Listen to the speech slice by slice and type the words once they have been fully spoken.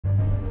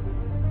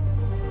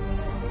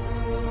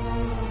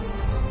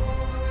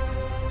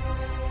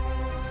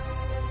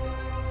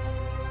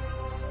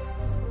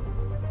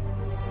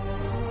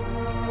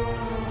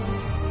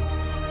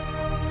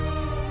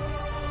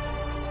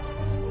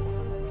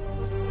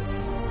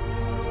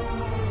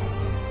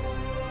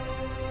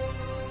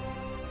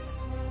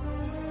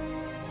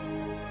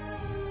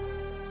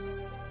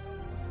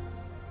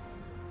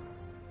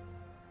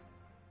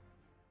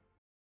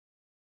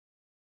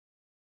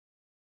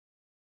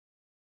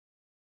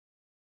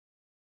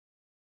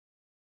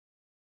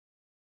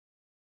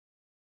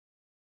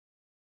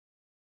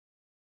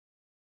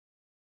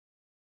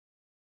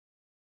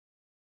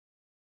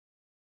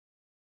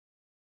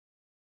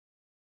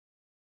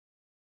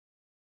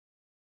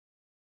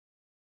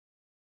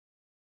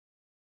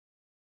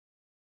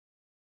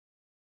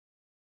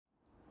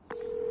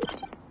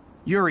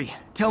Yuri,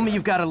 tell me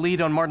you've got a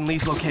lead on Martin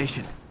Lee's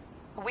location.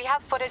 We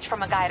have footage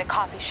from a guy at a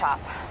coffee shop.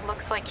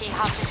 Looks like he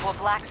hopped into a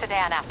black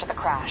sedan after the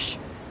crash.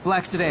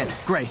 Black sedan,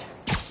 great.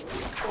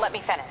 Let me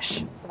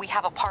finish. We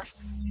have a partial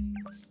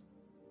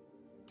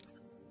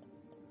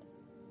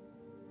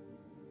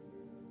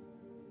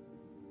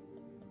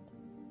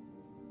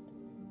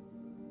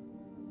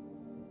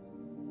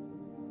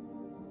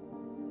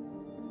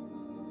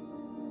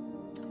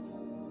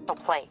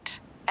plate.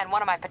 And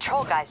one of my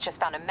patrol guys just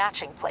found a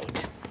matching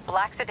plate.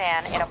 Black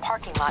sedan in a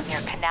parking lot near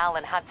Canal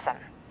and Hudson.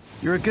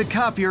 You're a good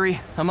cop, Yuri.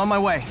 I'm on my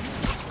way.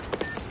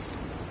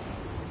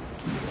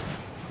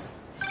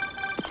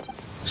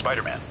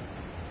 Spider-Man.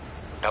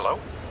 Hello?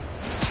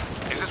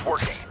 Is this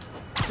working?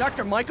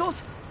 Dr.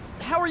 Michaels?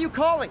 How are you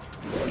calling?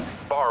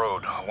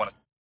 Borrowed one of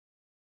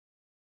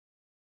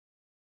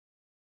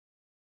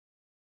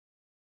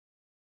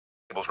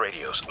Devil's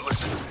radios.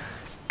 Listen,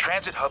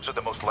 transit hubs are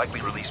the most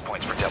likely release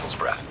points for Devil's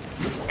Breath.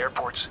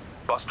 Airports,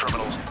 bus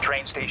terminals,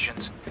 train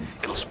stations.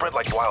 It'll spread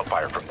like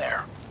wildfire from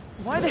there.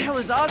 Why the hell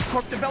is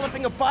Oscorp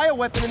developing a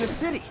bioweapon in the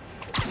city?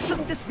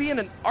 Shouldn't this be in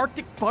an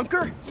Arctic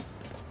bunker?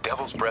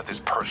 Devil's Breath is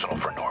personal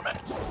for Norman.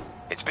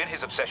 It's been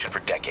his obsession for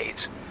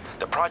decades.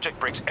 The project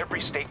breaks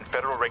every state and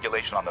federal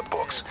regulation on the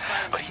books,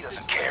 but he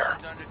doesn't care.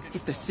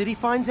 If the city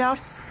finds out,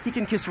 he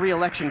can kiss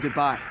re-election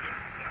goodbye.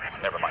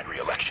 Never mind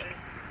re-election.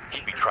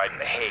 He'd be tried in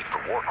The Hague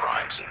for war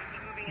crimes.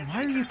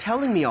 Why are you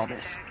telling me all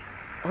this?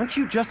 Aren't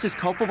you just as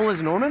culpable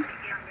as Norman?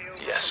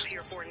 Yes.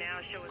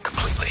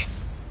 Completely.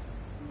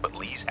 But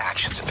Lee's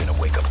actions have been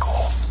a wake-up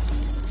call.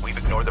 We've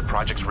ignored the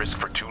project's risk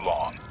for too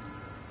long.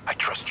 I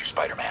trust you,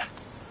 Spider-Man.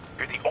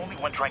 You're the only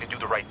one trying to do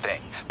the right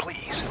thing.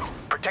 Please,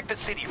 protect the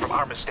city from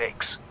our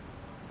mistakes.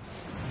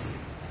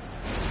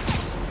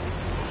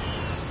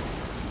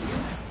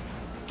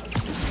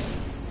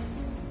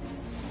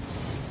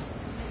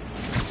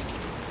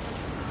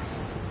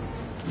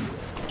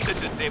 This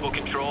is Stable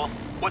Control.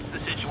 What's the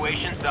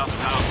situation south of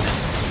Houston?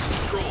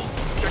 Control,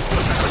 check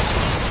what's happening.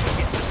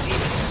 Get the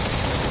demons.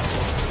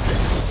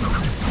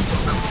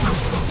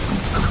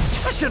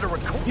 I should have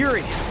recorded.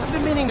 Yuri, I've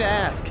been meaning to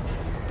ask.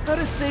 How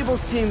does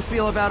Sable's team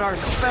feel about our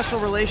special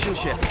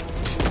relationship?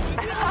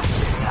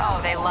 Oh,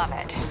 they love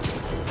it.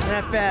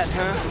 That bad,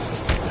 huh?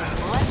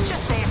 Let's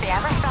just say if they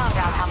ever found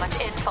out how much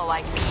info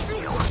I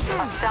feed you,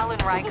 a cell in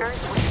Rikers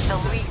would be the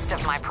least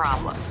of my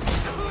problems.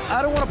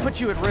 I don't want to put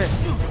you at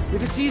risk.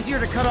 If it's easier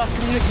to cut off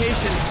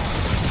communication...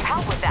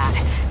 Hell with that.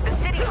 The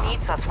city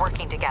needs us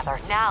working together,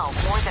 now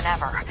more than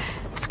ever.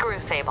 Screw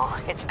Sable.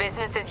 It's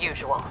business as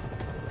usual.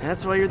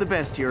 That's why you're the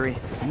best, Yuri.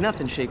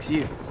 Nothing shakes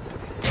you.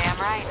 Damn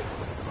right.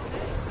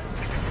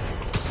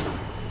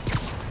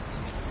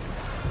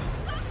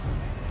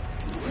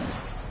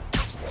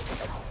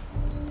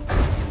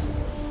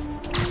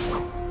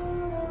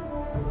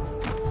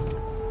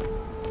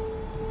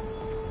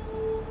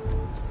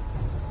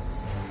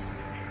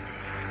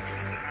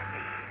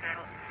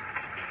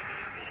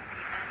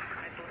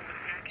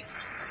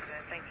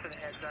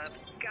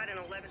 Got an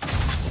 11.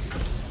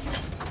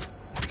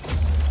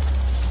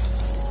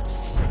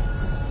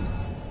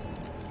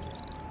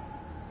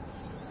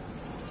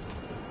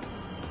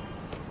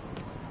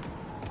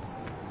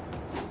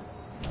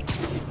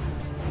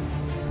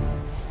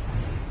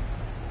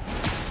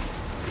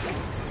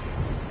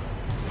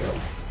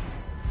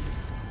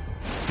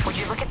 Would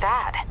you look at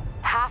that?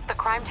 Half the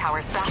crime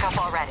tower's back up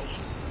already.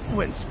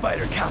 When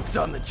Spider Cop's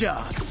on the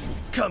job,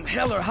 come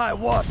hell or high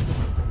water.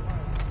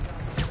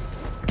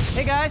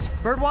 Hey guys,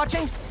 bird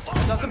watching?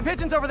 Saw some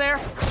pigeons over there.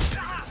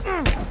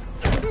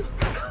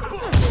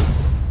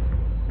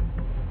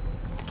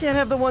 Can't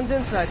have the ones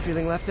inside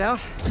feeling left out.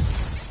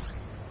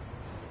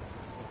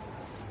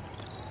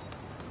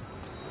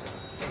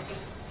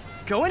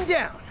 Going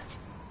down.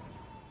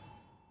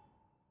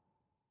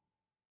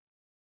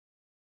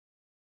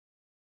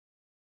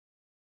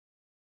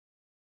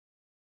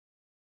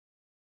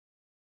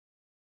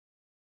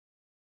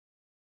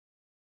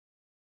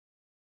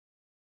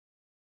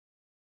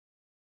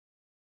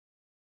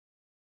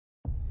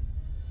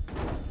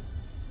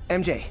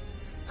 MJ,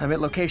 I'm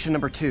at location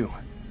number 2.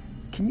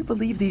 Can you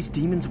believe these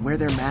demons wear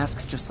their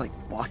masks just like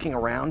walking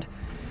around?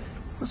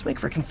 Must make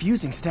for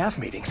confusing staff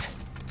meetings.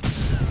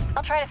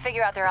 I'll try to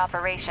figure out their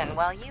operation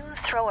while you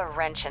throw a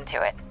wrench into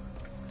it.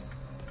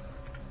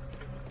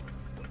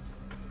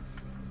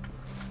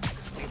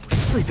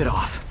 Sleep it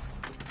off.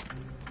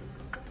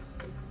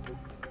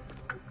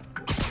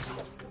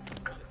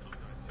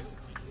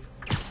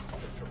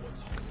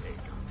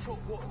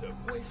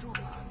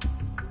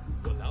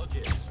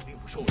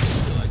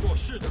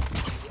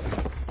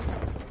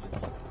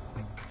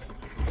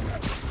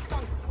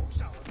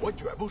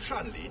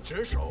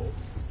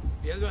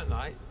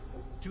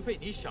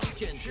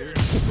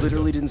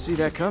 Literally didn't see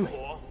that coming.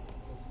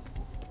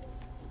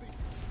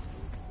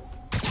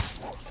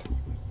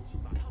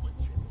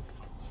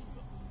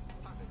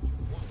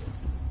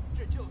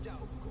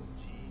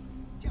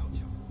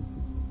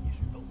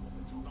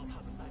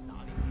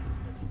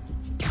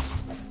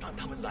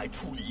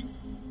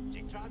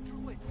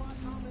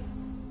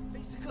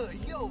 个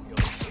又有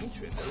情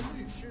趣的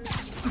律师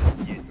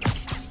也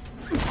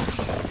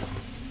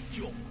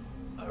就，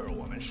而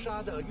我们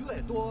杀的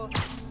越多，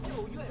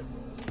就越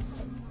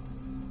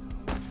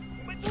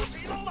我们出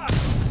题了。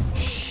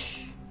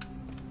嘘。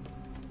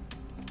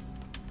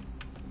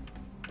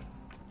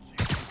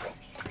必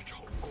须成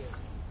功。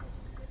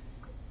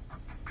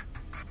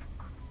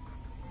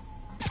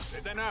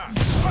谁在那儿？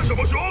看什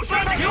么熊？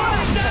杀他！这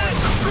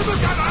都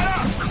下来了。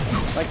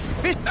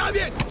那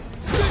边，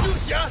蜘蛛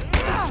侠，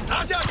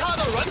拿下他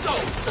的人头。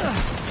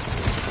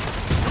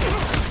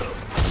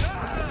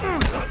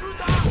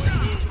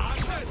他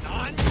在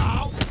难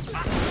逃。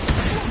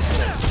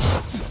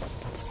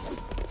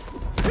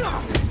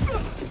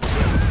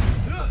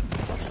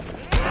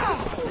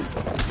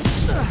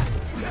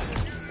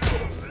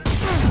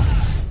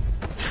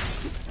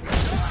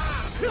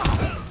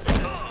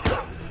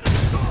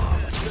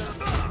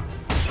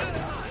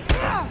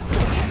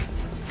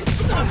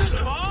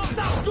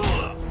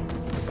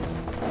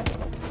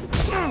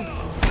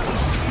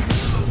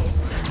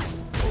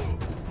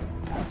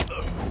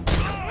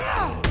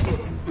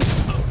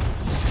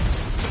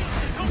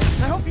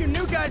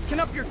Can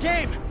up your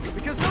game,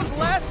 because those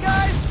last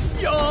guys,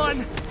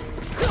 yawn!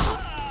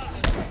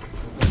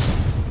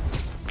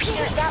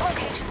 Peter, that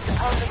location's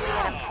supposedly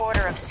an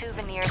importer of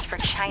souvenirs for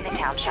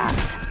Chinatown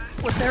shops.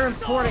 What they're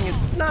importing is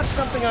not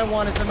something I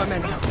want as a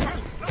memento.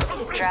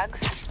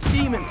 Drugs?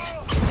 Demons.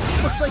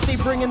 Looks like they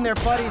bring in their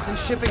buddies in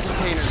shipping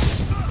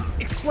containers.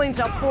 Explains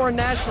how foreign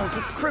nationals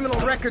with criminal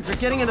records are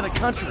getting into the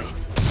country.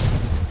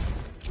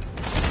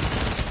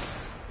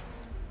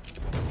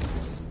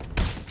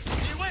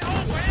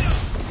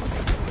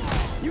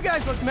 You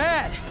guys look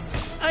mad.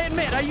 I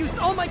admit, I used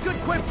all my good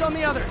quips on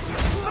the others,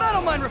 but I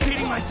don't mind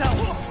repeating myself.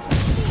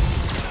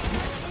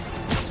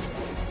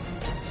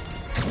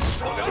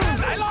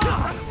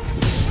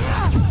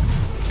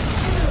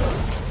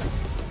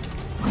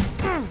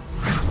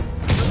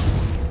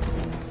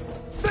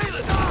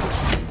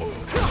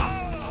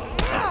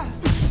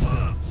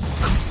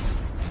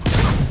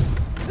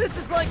 This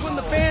is like when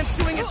the band's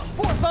doing its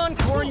fourth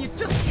encore and you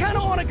just kind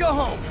of want to go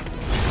home.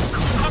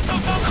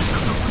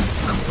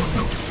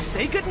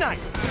 Say goodnight.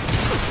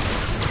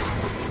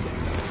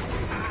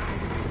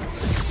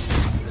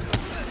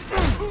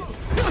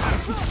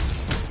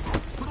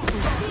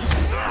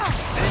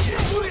 解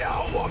不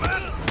了我们。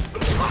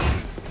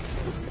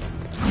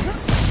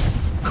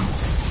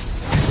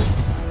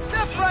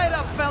Step right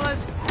up, fellas.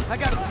 I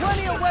got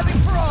plenty of webbing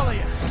for all of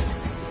you.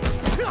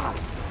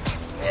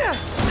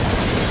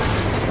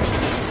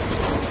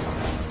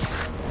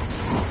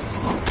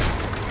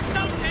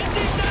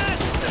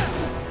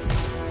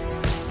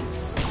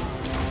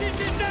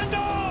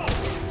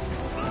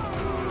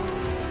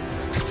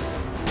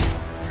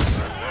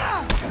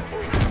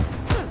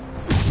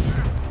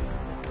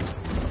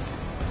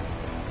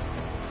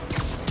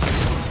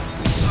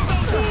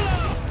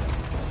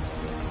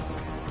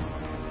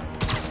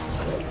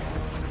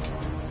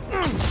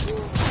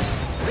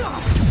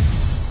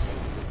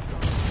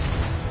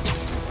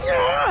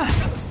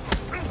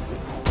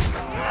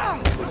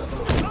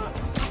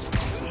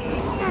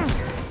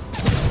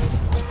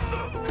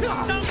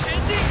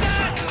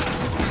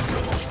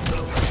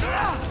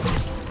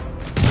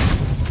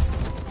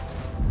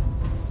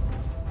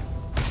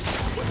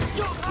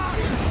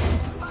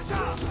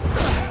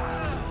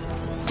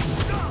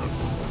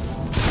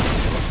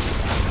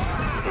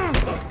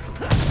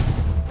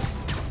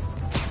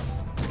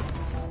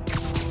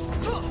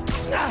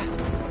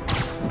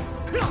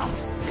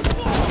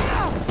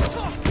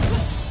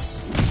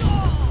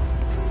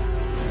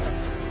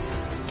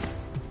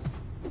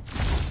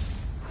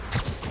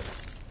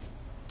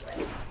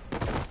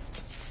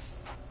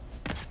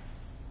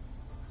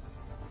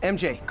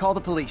 MJ, call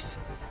the police.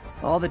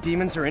 All the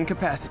demons are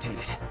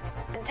incapacitated.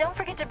 Don't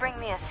forget to bring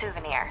me a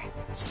souvenir.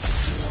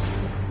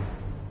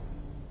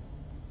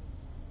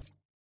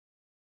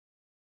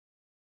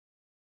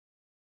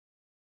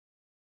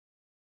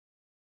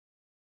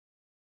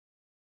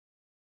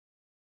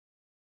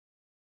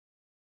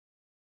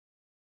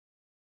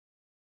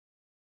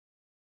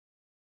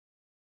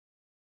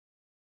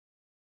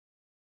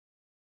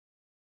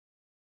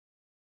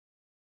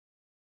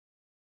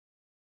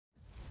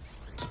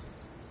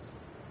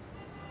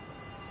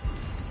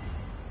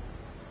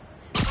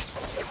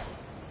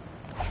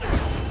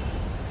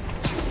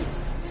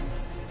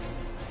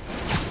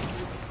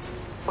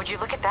 Would you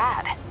look at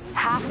that?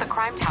 Half the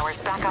crime tower's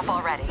back up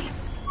already.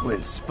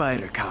 When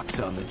Spider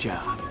Cop's on the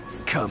job,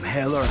 come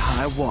hell or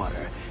high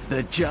water,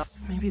 the job...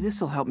 Maybe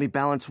this'll help me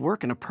balance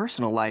work and a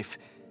personal life,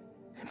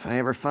 if I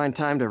ever find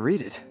time to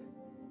read it.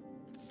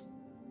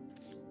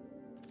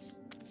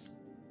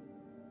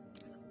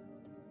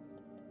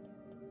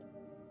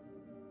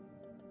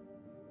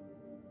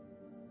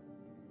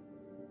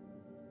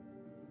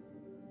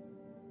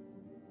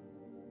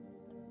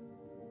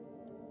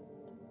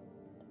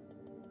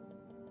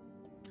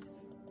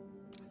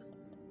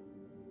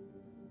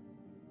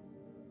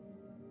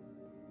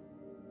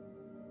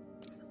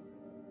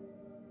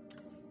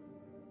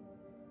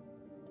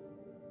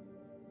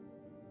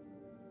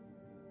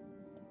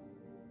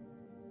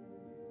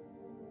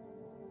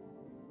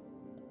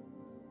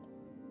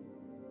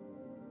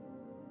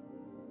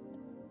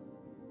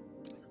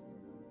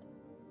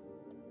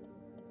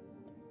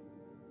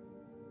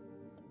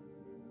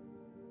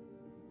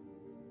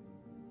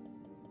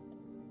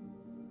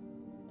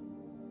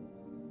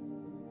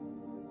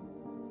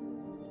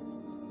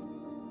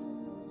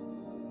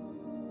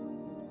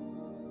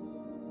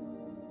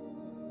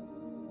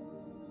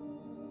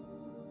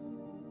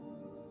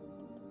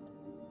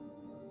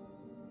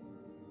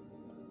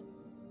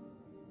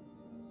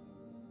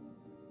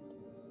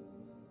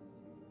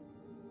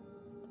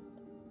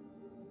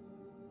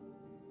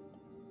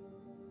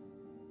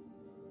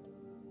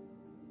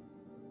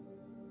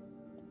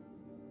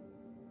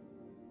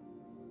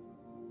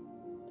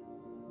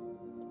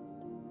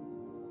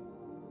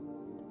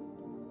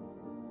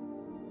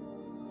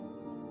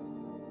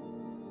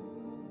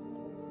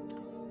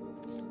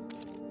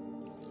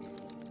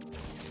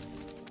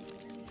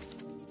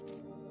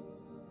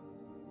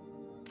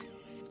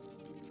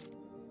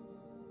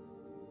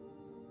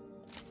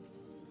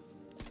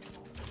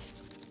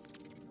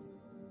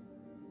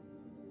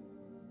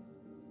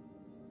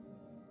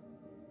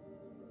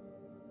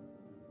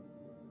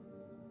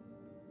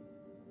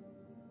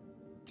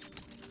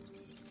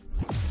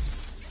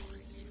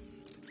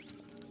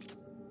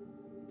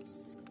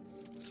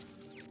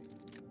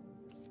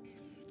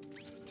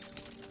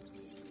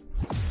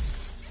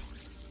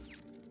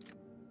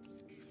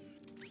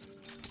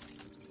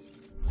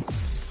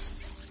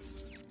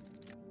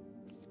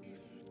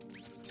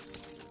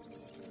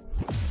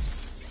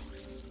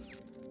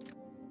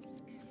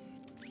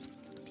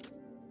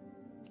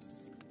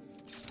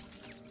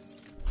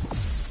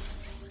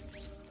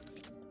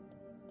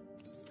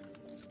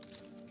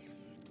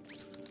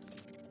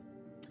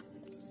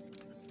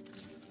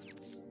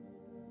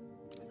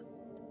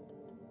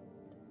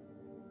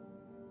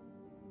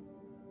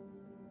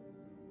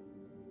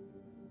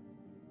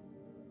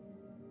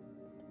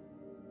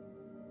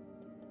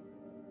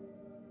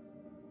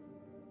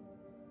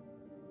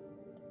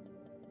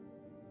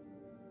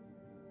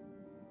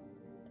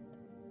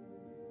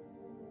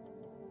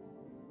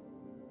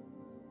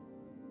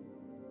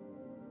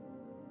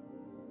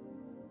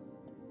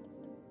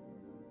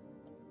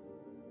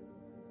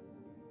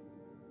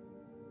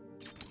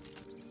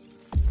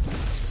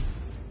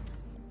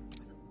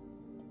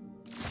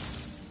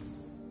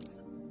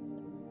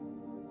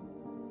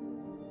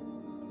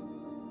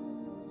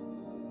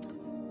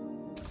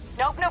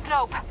 Nope, nope,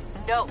 nope.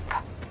 Nope.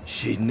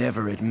 She'd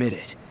never admit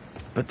it,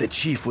 but the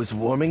chief was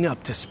warming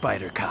up to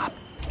Spider Cop.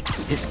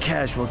 His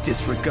casual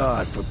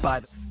disregard for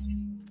the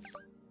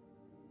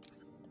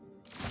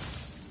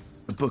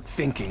book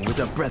thinking was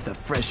a breath of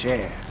fresh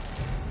air.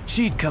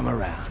 She'd come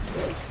around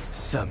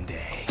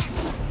someday.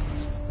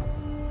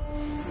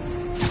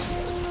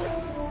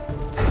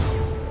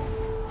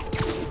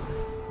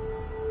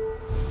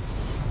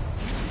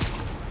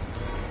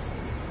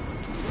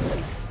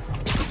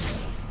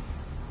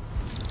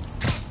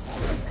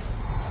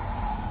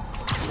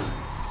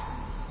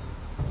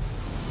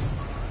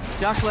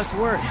 Doc left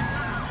word.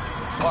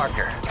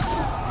 Parker,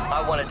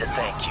 I wanted to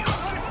thank you.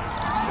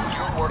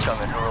 Your work on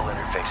the neural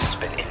interface has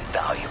been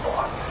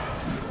invaluable.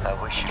 I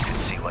wish you could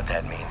see what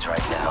that means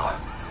right now.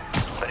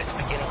 But it's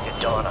beginning to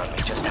dawn on me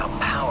just how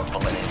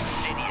powerful and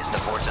insidious the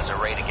forces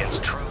arrayed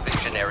against true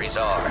visionaries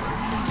are.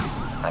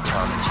 I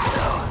promise you,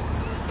 though.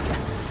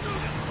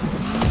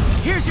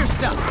 Here's your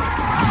stuff!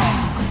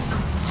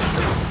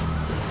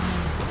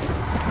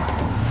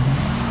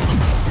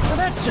 Well,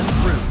 that's just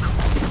rude.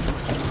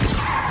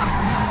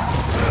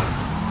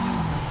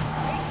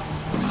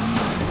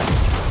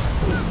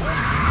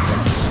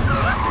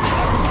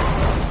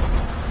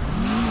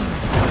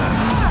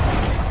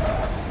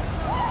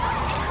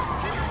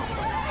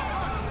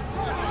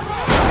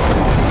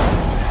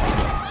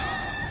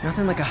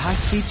 Nothing like a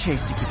high-speed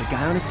chase to keep a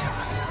guy on his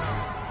toes.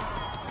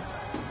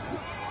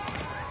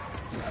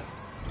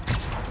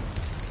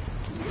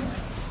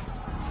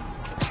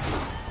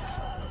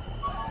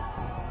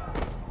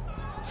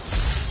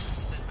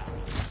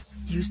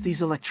 Used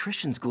these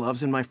electrician's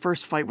gloves in my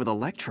first fight with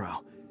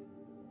Electro.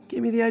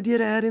 Gave me the idea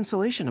to add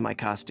insulation to my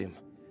costume,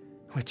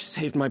 which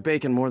saved my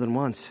bacon more than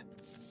once.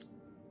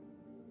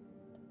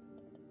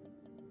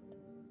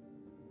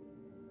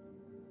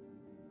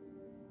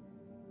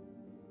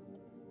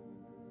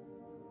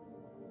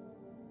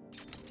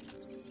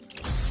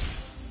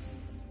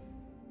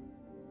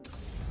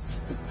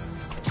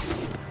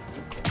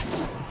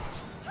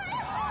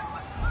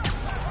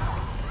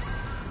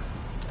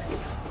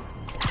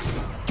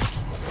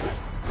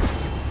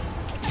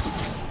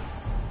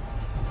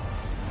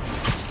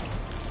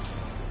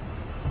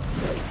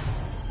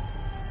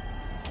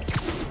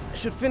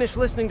 Should finish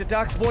listening to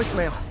Doc's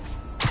voicemail.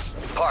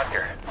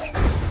 Parker,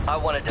 I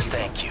wanted to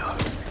thank you.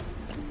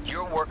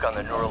 Your work on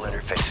the neural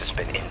interface has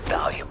been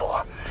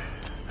invaluable.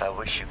 I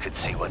wish you could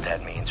see what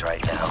that means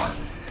right now.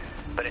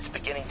 But it's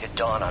beginning to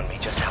dawn on me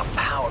just how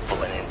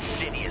powerful and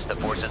insidious the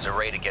forces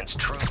arrayed against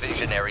true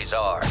visionaries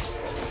are.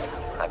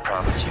 I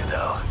promise you,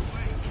 though,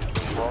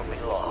 it won't be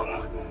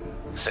long.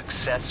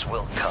 Success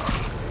will come,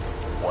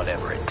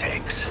 whatever it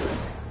takes.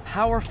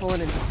 Powerful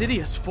and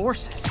insidious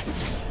forces.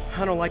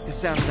 I don't like the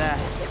sound of that.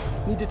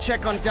 Need to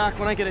check on Doc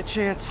when I get a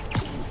chance.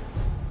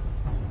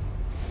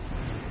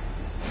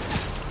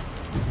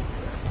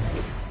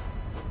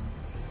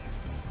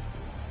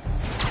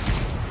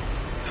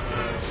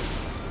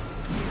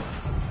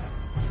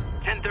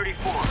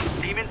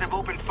 Demons have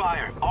opened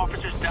fire.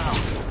 Officers down.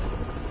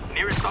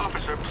 Nearest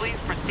officer, please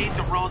proceed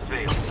to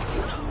Roseville.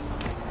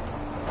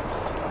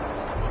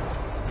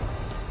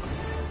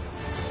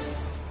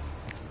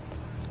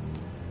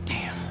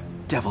 Damn,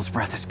 Devil's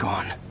Breath is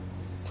gone.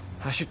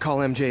 I should call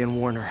MJ and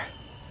warn her.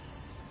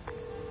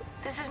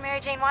 This is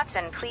Mary Jane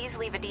Watson. Please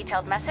leave a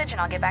detailed message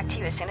and I'll get back to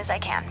you as soon as I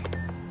can.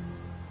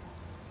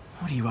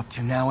 What are you up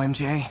to now,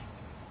 MJ?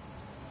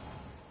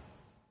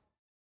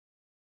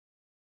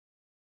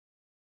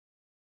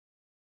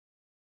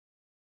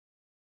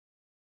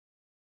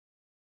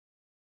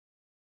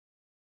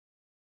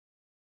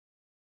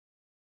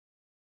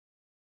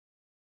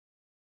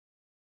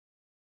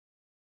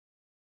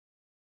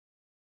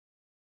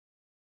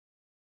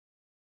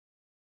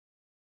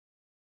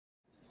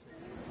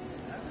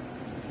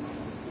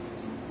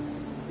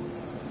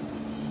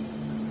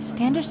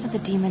 Standish said the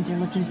demons are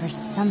looking for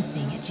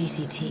something at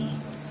GCT.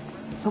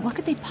 But what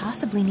could they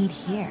possibly need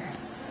here?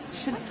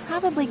 Should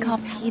probably call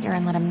Peter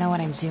and let him know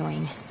what I'm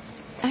doing.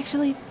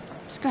 Actually,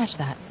 scratch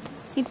that.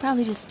 He'd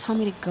probably just tell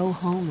me to go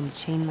home and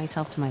chain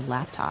myself to my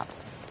laptop.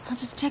 I'll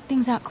just check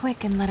things out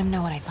quick and let him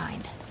know what I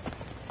find.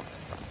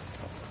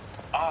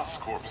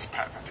 Oscorp's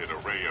patented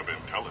array of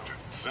intelligent,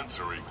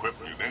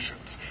 sensor-equipped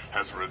munitions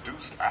has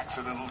reduced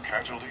accidental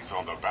casualties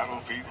on the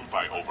battlefield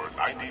by over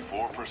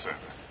 94%.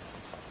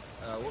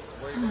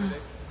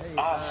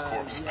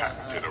 Oscorp's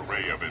patented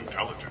array of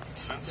intelligent,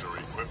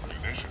 sensor-equipped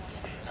munitions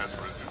has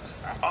reduced...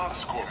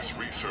 Oscorp's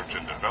research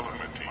and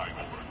development team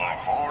are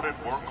hard at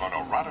work on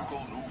a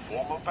radical new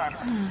form of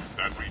battery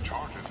that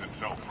recharges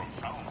itself from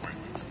sound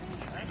waves.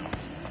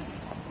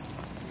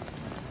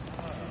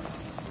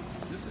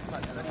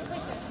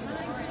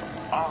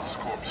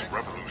 Oscorp's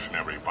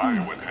revolutionary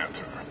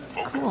bioenhancer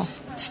focus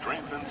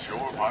strengthens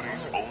your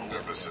body's own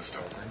nervous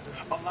system,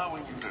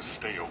 allowing you to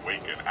stay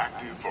awake and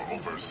active for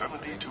over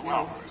 72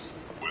 hours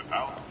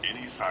without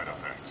any side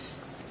effects.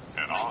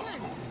 At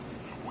Oscorp,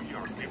 we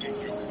are giving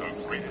you the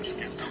greatest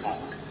gift of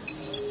all,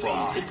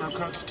 From paper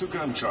cuts to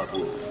gunshot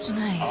wounds,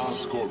 Nice.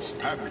 Oscorp's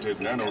patented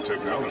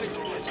nanotechnology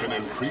can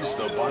increase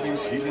the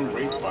body's healing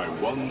rate by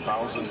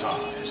 1,000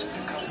 times.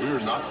 We're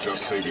not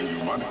just saving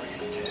you money,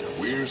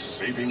 we're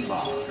saving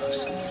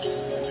lives.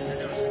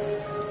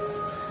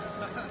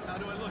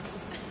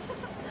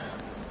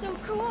 So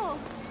cool.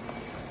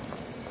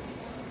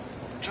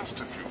 Just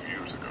a few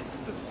years ago,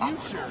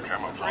 optical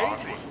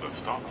camouflage was the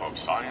stuff of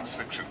science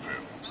fiction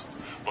films.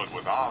 But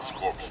with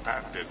Oscorp's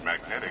patented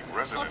magnetic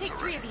resonance take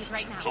 3 of arrays, these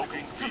right now.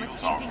 cloaking How much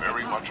fields do you are think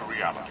very they much a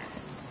reality.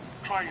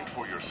 Try it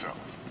for yourself,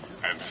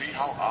 and see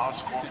how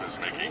Oscorp is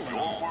making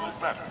your world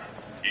better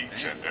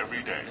each and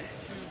every day.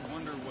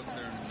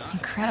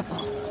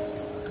 Incredible.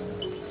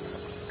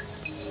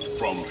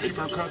 From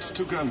paper cuts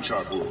to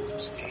gunshot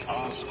wounds,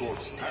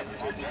 Oscorp's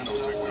patented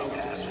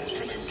nanotechnology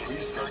can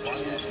increase the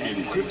body's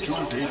healing. Encrypt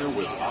your data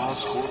with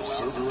Oscorp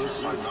Cerberus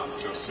Cypher, not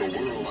just the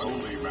world's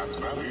only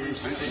mathematical.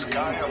 This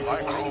Gaia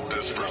microbe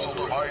dispersal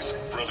device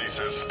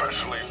releases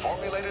specially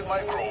formulated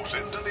microbes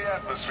into the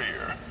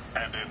atmosphere,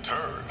 and in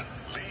turn,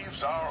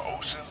 leaves our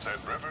oceans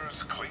and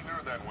rivers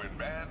cleaner than when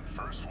man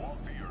first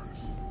walked the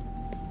earth.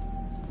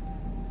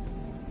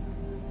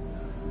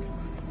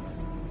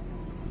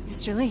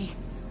 Mr. Lee.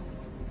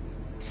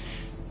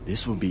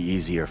 This will be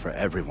easier for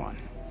everyone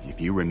if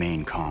you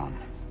remain calm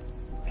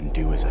and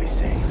do as I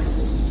say.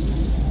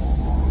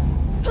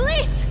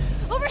 Police!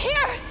 Over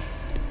here!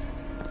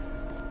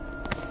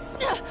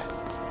 No!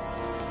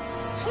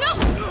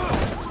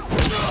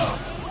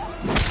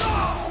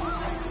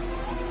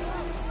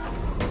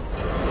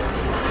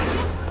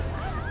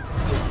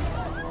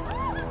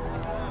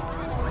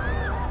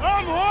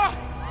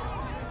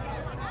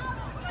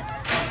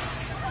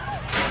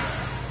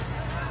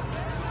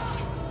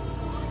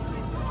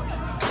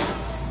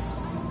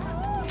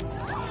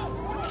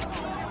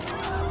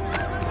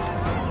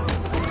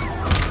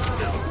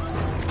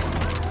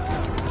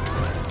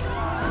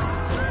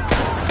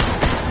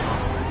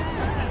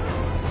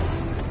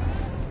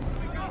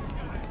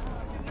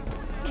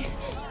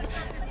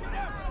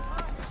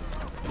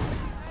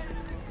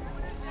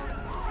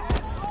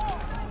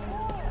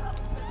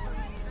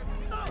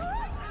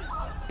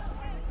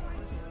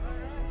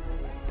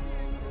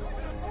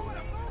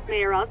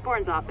 Mayor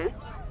Osborne's office.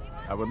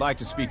 I would like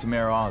to speak to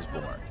Mayor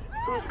Osborne.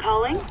 Who's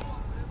calling?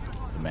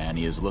 The man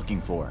he is looking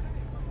for.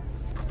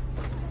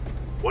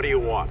 What do you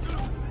want?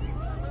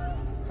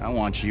 I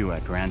want you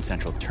at Grand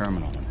Central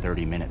Terminal in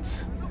 30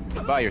 minutes.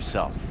 By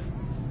yourself.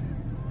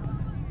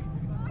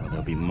 Or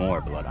there'll be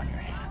more blood on your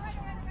hands.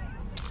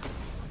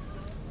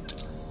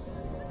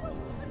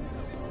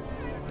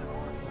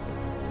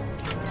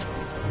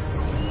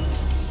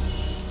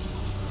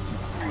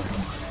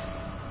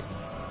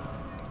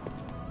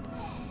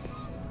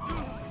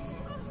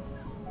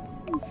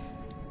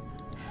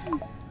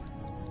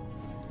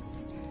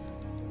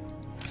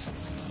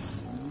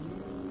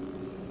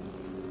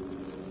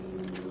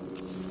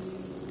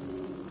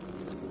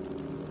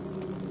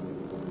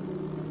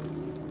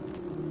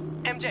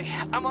 MJ,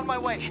 I'm on my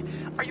way.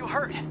 Are you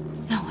hurt?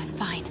 No, I'm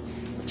fine.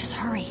 Just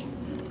hurry.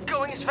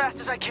 Going as fast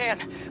as I can.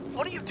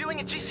 What are you doing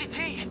at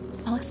GCT?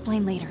 I'll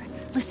explain later.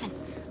 Listen,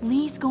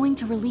 Lee's going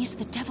to release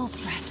the Devil's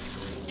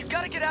Breath. You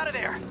gotta get out of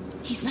there.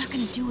 He's not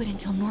gonna do it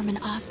until Norman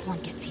Osborn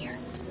gets here.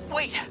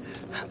 Wait,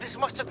 this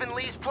must have been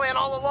Lee's plan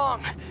all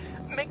along.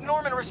 Make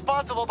Norman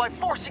responsible by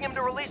forcing him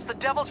to release the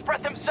Devil's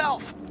Breath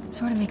himself.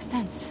 Sort of makes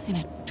sense, in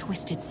a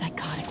twisted,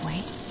 psychotic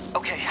way.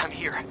 Okay, I'm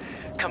here.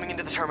 Coming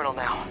into the terminal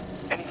now.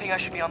 Anything I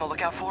should be on the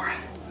lookout for?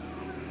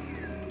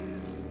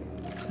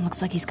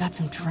 Looks like he's got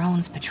some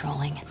drones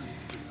patrolling.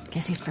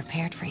 Guess he's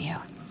prepared for you.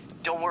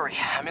 Don't worry,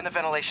 I'm in the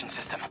ventilation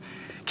system.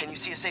 Can you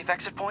see a safe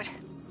exit point?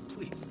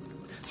 Please,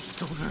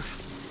 don't hurt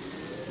us.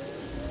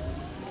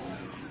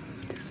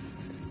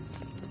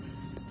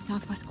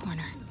 Southwest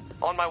corner.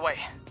 On my way.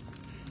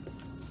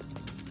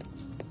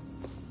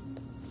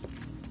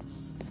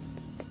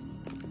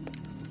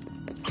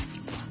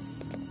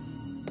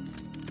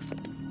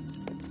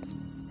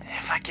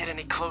 If I get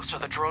any closer,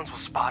 the drones will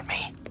spot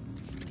me.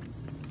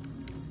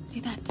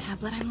 See that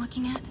tablet I'm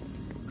looking at?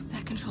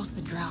 That controls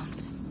the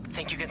drones.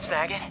 Think you can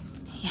snag it?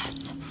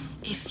 Yes,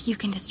 if you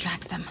can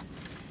distract them.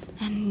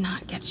 And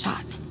not get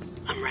shot.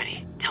 I'm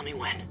ready. Tell me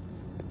when.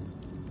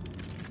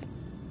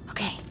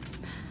 Okay,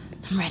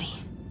 I'm ready.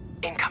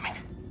 Incoming.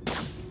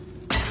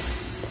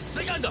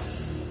 谁干的？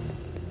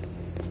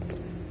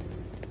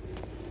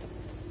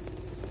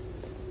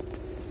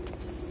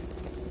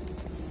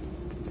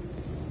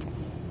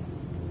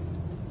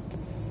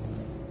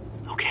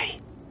 Okay,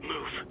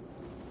 move.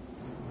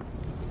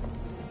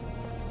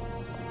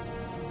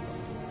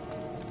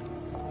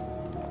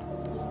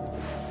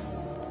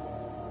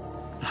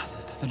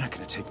 They're not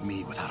gonna take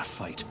me without a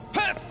fight.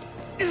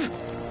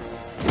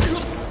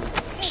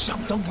 想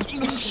当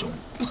英雄。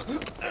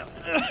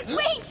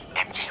 Wait!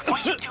 MJ,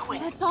 what are you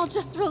doing? Let's all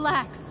just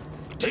relax.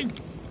 停，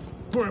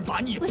不然把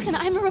你也被 Listen,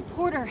 I'm a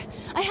reporter.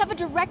 I have a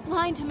direct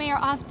line to Mayor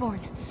Osborne.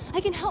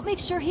 I can help make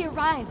sure he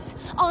arrives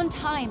on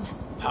time.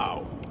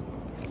 How?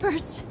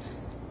 First,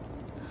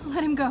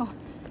 let him go.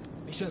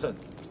 李先生，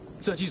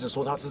这记者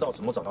说他知道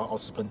怎么找到奥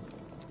斯喷。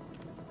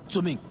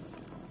遵命。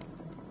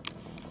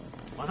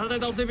把他带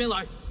到这边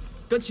来，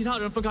跟其他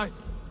人分开。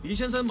李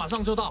先生马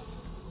上就到。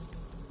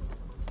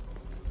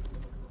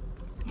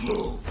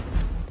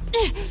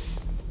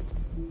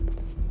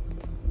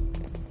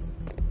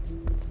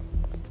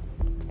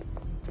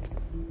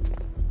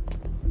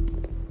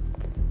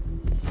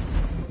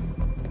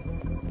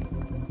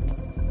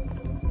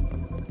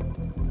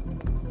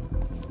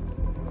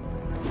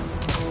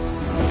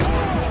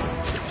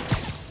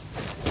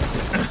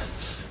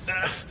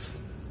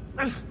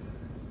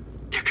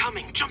They're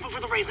coming. Jump over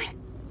the railing.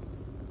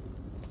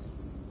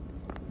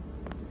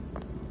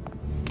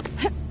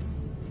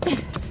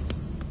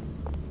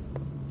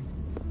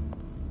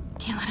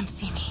 Can't let him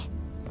see me.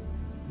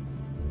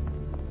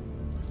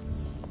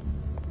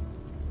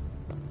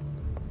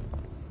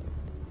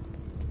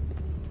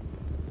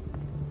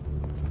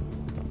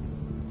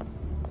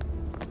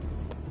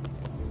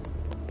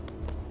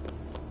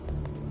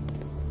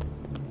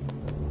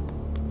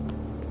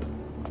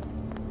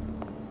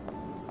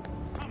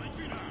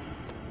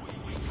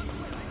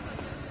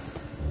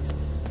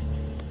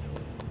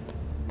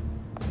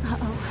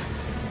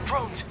 Uh-oh.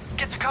 Drones,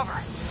 get to cover.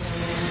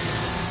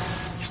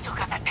 You still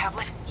got that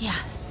tablet? Yeah.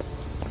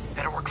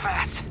 Better work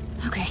fast.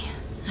 Okay,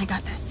 I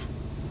got this.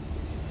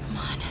 Come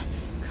on.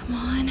 Come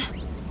on.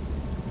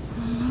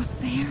 Almost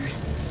there.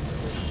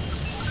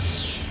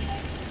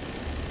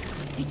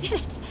 I did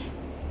it!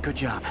 Good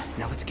job.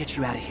 Now let's get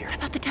you out of here. What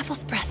about the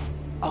Devil's Breath?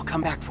 I'll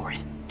come back for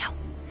it. No.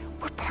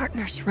 We're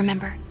partners,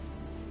 remember?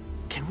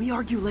 Can we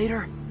argue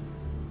later?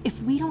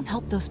 If we don't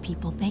help those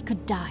people, they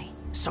could die.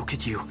 So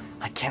could you.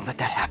 I can't let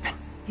that happen.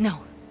 No.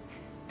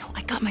 No,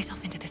 I got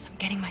myself into this. I'm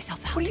getting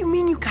myself out. What do you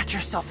mean you got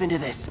yourself into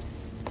this?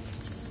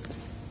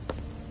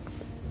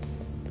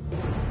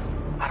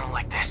 I don't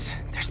like this.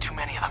 There's too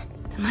many of them.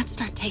 Then let's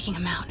start taking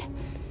them out.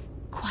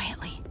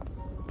 Quietly.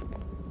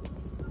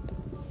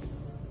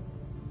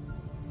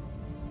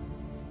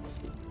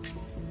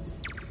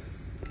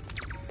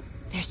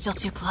 They're still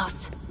too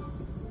close.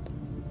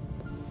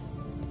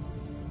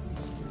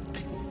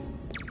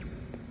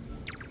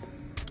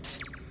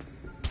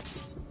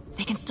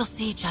 They can still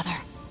see each other.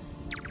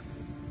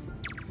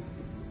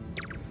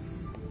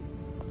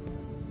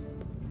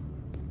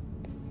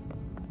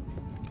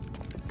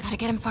 Gotta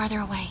get him farther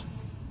away.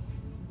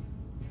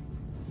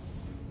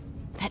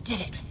 That did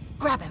it.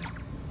 Grab him.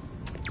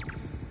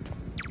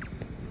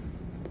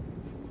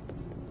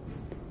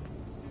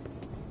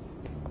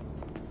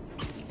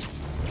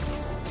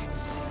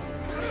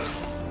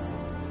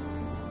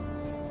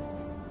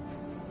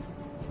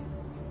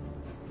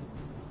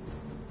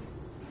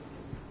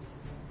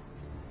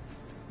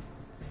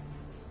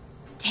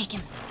 Take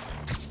him.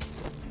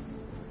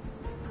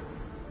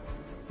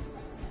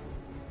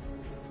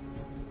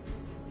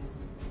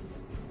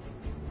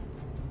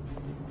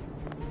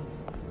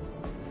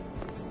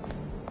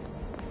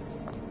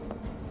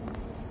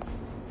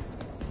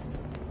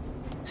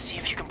 See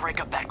if you can break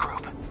up that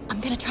group. I'm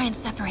gonna try and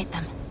separate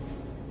them.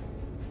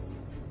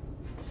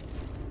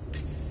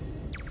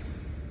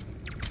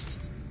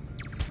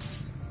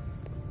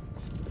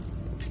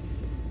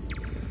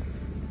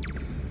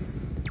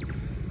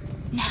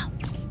 Now.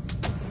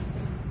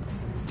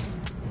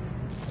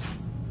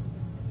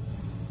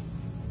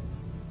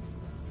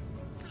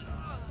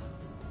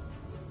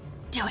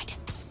 Do it.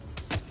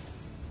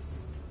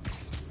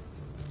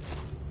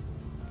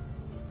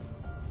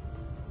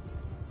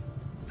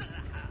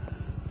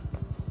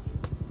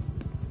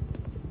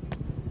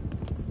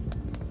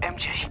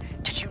 MJ,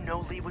 did you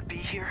know Lee would be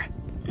here?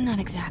 Not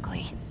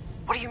exactly.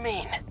 What do you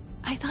mean?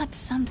 I thought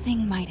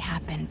something might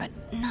happen, but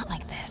not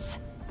like this.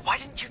 Why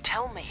didn't you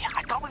tell me?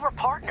 I thought we were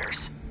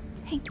partners.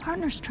 Hey,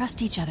 partners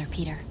trust each other,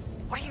 Peter.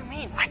 What do you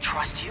mean? I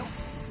trust you?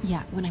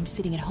 Yeah, when I'm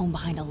sitting at home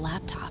behind a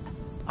laptop.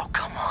 Oh,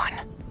 come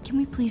on. Can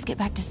we please get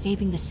back to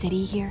saving the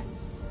city here?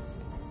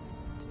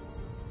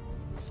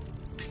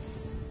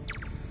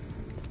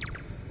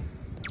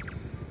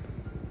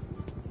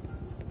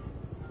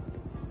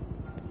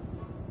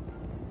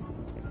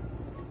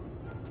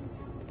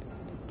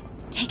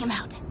 Take him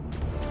out.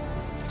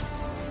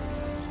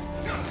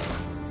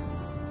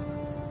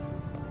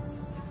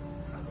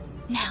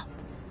 Now.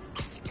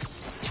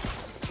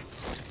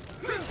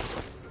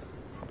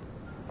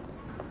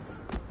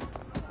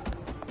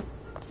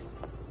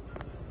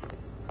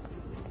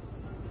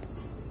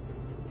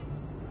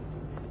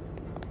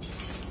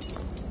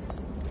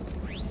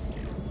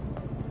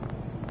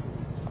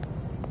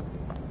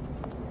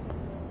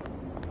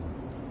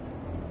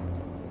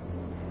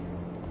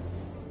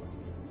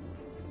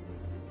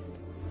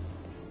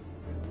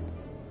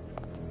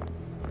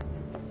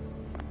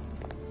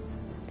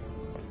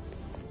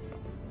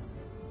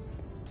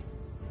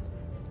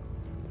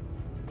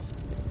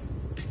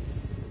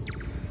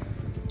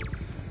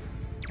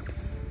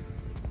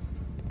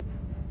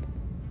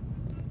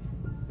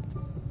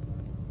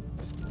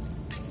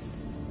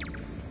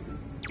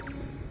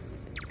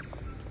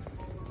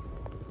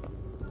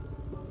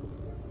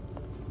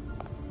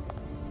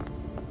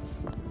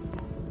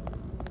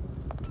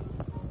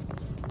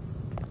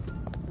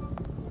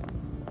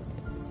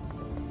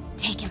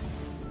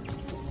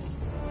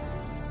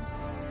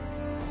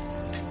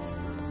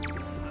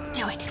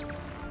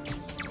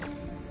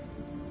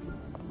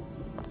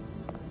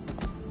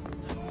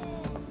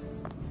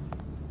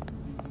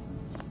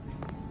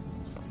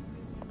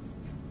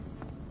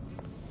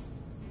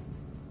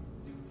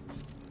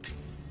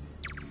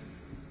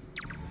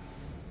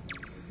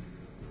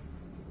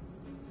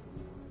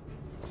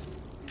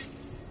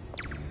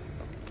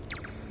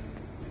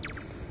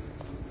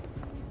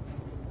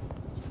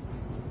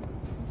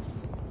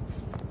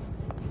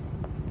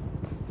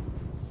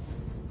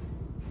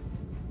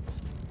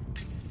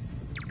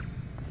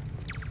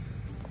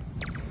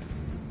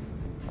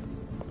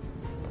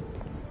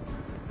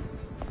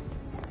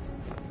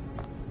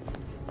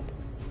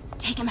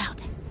 Take him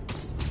out.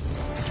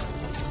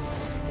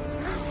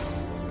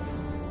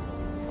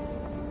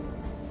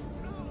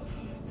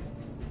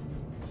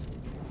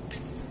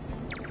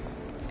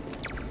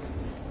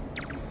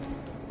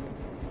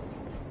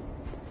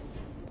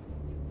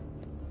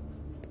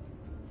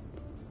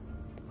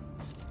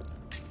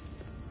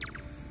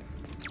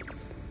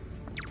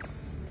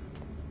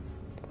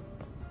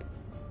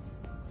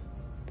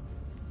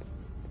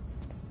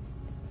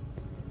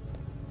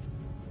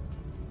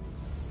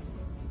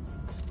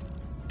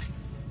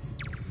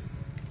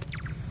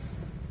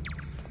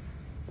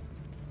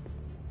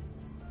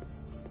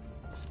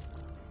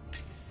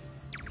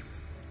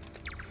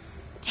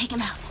 Take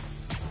him out.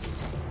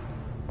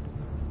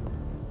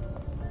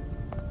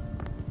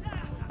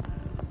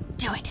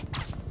 Do it.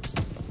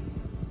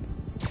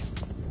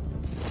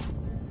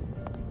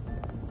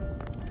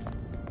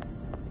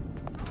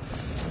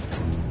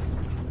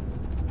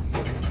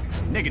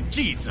那个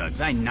记者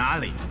在哪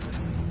里？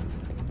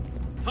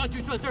他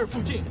就在这儿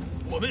附近，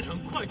我们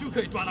很快就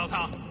可以抓到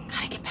他。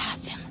Gotta get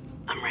past him.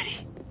 I'm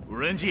ready. 无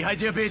人机还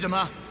接备着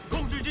吗？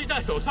控制机在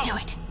手上。Do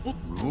it.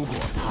 如果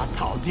他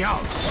逃掉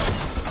了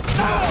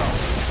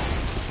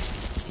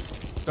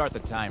Start the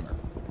timer.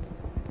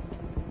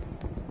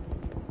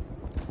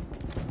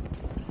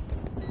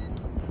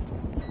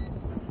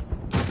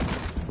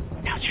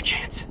 Now's your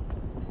chance.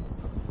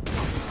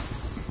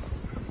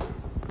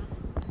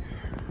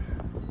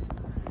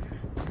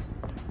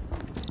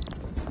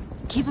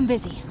 Keep him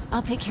busy.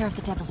 I'll take care of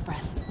the Devil's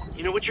Breath.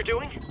 You know what you're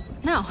doing?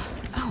 No.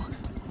 Oh,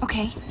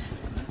 okay.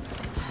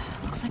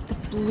 Looks like the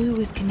blue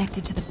is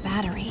connected to the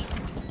battery,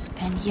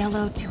 and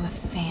yellow to a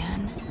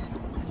fan.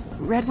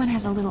 Red one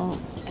has a little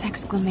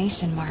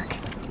exclamation mark.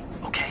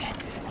 Okay,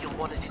 you'll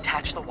want to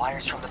detach the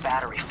wires from the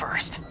battery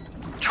first.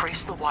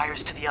 Trace the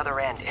wires to the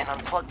other end and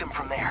unplug them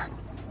from there.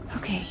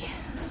 Okay,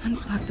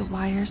 unplug the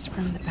wires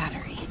from the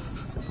battery.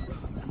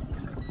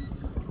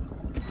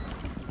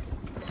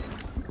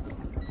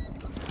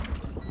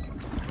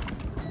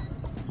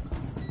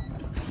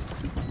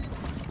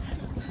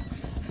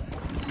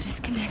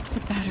 Disconnect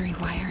the battery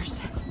wires.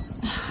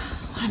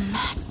 What a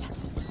mess.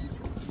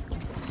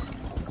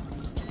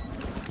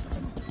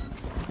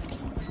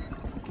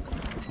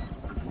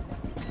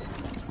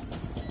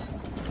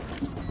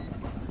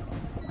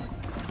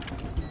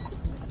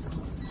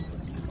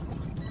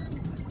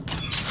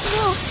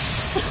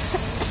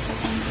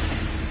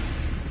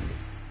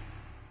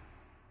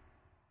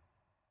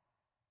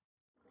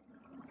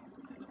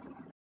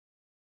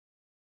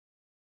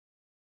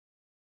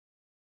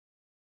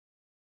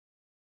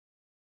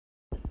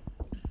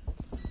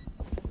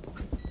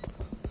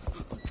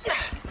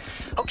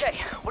 Okay,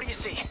 what do you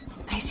see?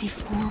 I see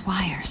 4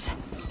 wires.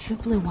 2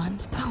 blue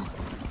ones. Oh,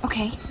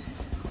 okay.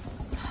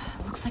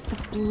 Looks like the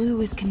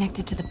blue is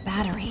connected to the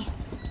battery,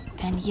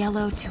 and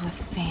yellow to a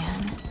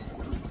fan.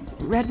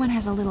 Red one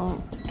has a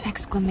little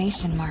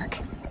exclamation mark.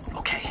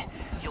 Okay,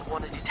 you'll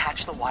want to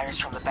detach the wires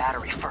from the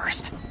battery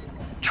first.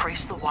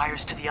 Trace the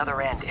wires to the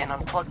other end and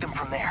unplug them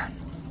from there.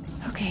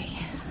 Okay,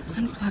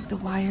 unplug the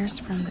wires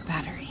from the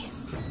battery.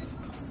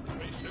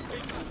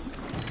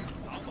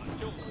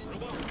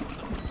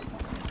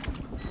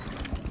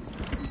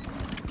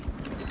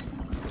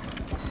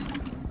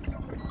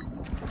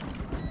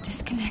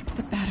 Disconnect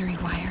the battery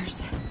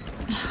wires.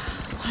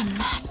 What a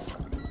mess.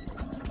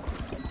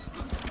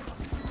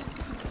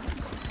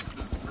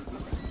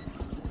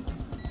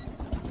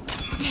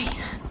 Okay,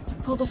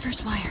 pull the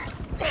first wire.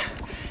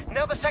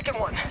 Now the second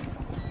one.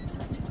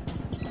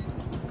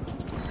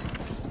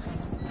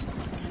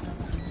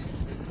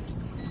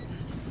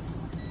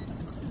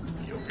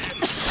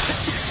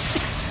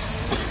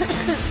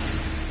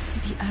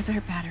 The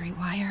other battery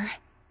wire.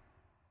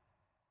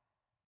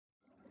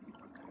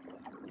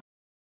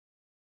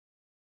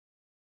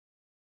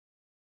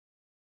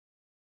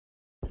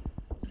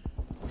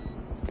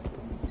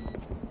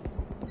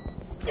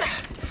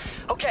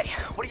 Okay,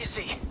 what do you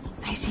see?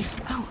 I see.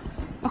 Oh,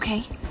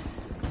 okay.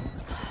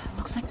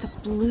 Looks like the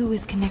blue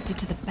is connected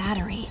to the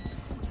battery,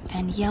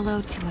 and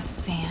yellow to a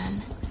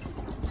fan.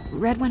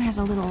 Red one has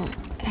a little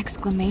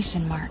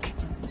exclamation mark.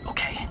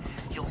 Okay,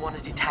 you'll want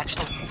to detach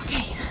the...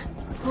 Okay,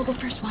 pull the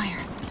first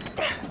wire.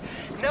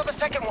 Now the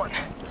second one.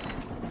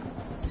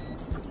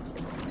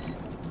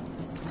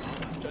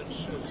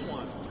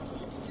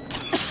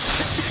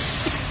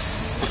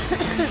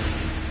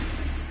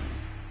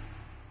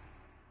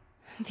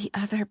 The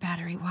other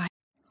battery wire.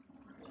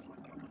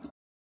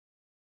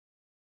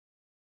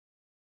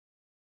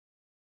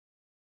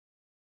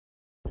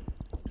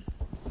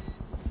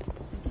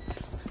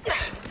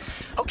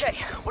 Okay,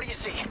 what do you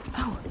see?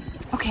 Oh,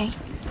 okay.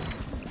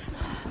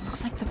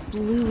 Looks like the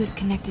blue is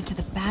connected to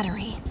the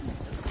battery,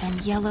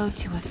 and yellow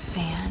to a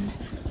fan.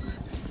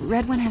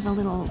 Red one has a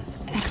little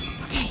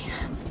Okay,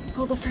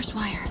 pull the first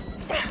wire.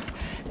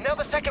 Now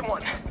the second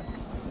one.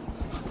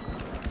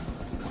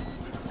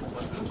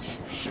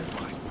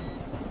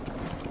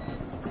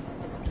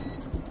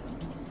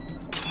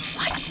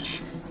 What?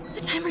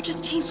 The timer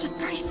just changed to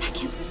 30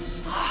 seconds.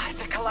 Ah,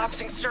 it's a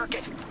collapsing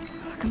circuit.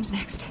 What comes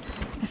next?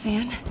 The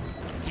fan?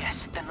 Yes.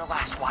 this, then the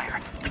last wire.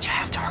 But you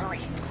have to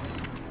hurry.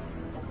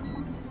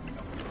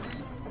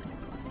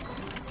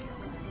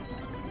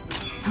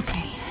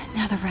 Okay,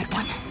 now the red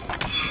one.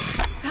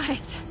 Got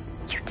it.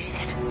 You did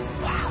it.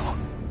 Wow.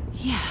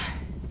 Yeah.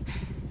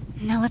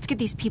 Now let's get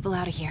these people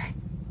out of here.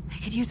 I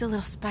could use a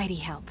little Spidey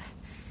help.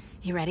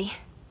 You ready?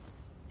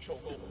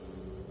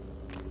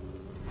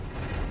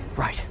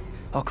 Right.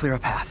 I'll clear a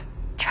path.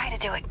 Try to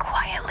do it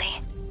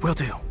quietly. Will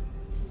do.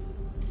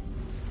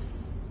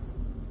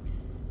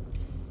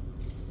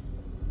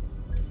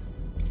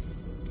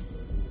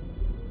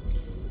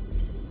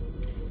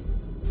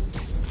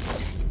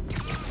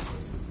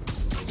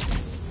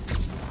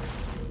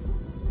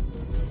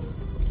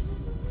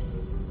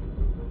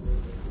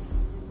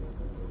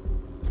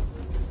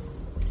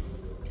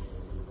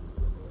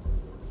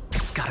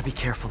 Gotta be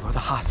careful or the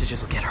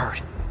hostages will get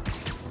hurt.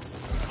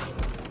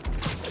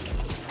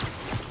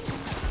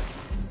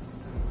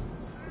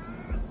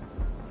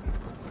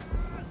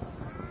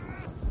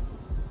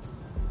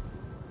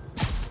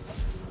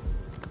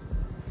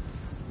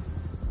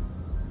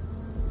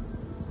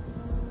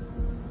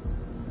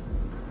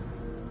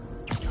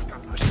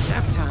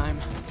 Nap time.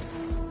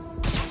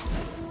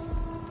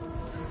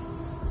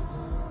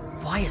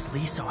 Why is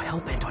Lee so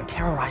hell-bent on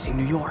terrorizing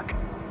New York?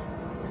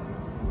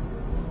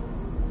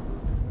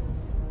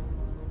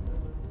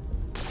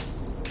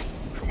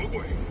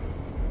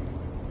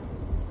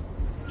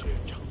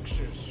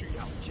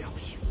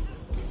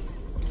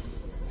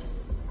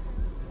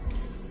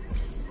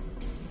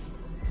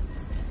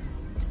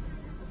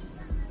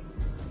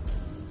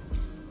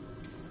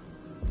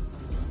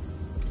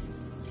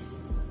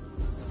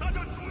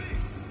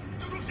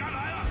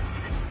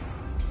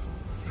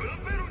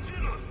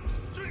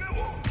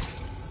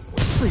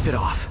 Sleep it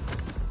off.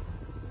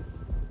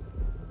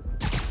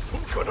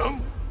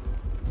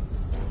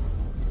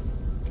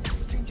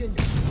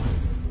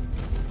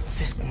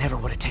 Fisk never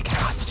would have taken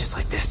hostages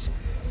like this.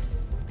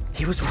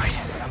 He was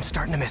right. I'm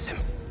starting to miss him.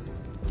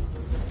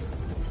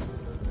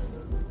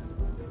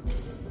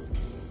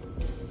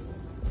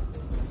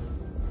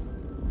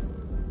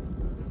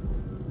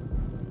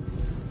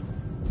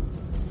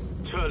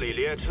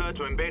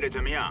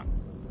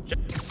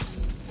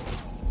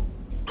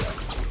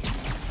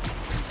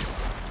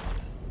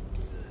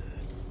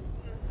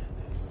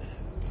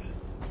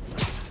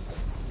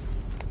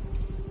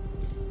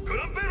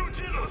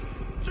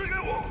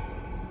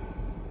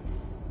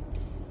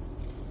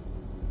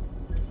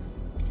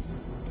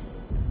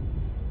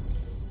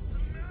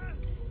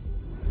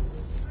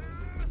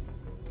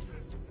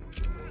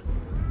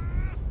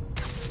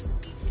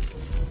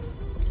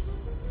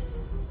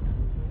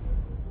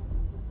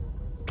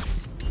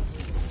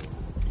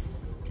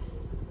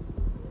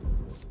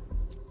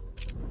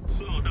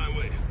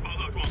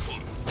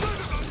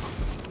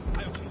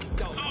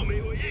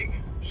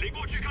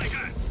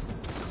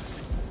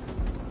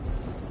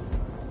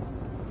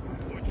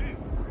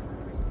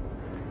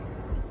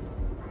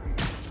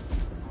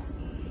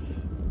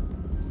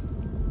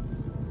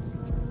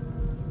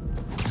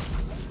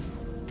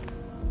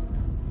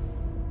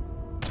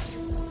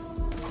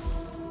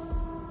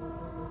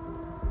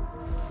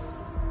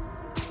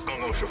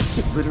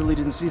 Literally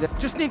didn't see that.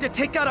 Just need to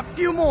take out a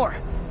few more.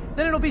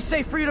 Then it'll be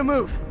safe for you to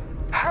move.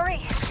 Hurry!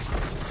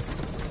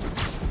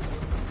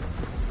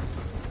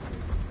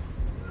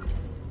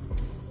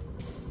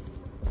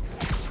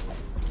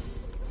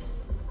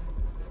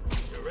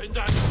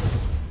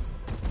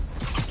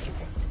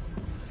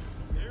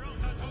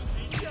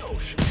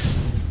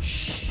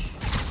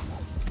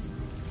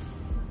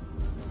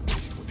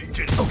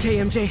 Okay,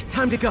 MJ,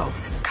 time to go.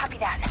 Copy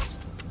that.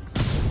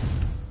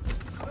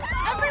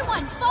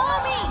 Everyone,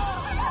 follow me!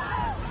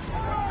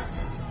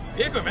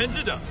 别拐门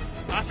子的，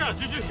拿下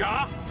蜘蛛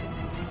侠！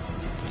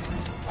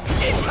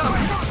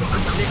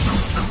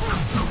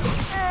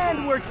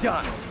 And we're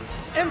done.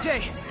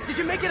 MJ, did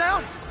you make it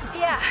out?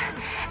 Yeah,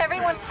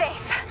 everyone's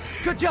safe.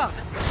 Good job.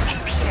 Hey,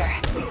 Peter.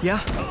 Yeah?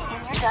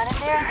 When you're done in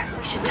there,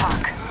 we should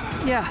talk.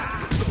 Yeah,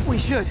 we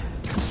should.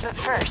 But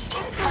first,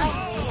 find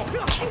me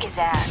and kick his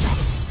ass.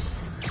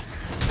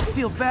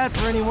 Feel bad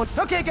for anyone.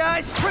 Okay,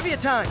 guys, trivia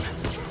time.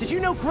 Did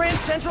you know Grand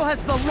Central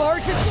has the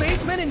largest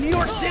basement in New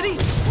York City?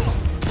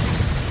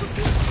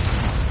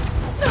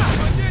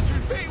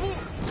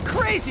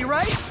 Crazy,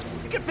 right?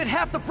 You could fit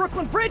half the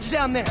Brooklyn Bridge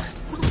down there.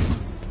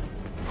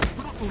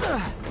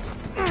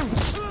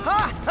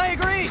 Ha! I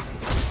agree.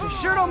 They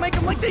sure don't make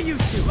them like they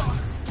used to.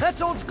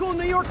 That's old school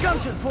New York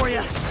gumption for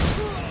you.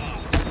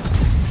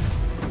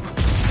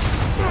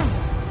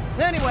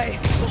 Anyway,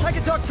 I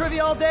could talk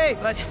trivia all day,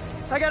 but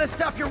I gotta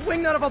stop your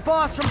wingnut of a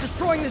boss from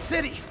destroying the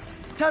city.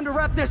 Time to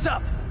wrap this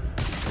up.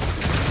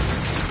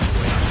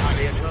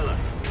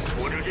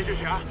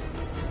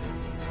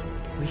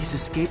 Lee's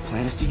escape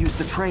plan is to use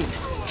the train.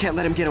 Can't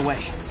let him get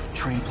away.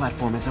 Train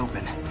platform is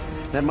open.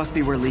 That must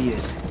be where Lee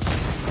is.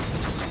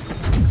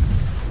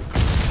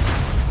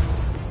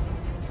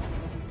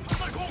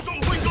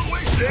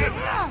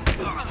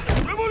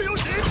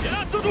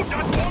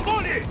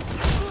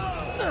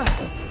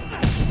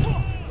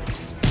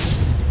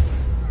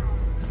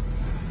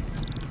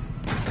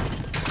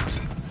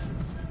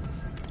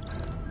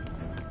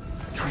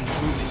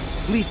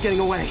 Lee's getting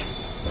away.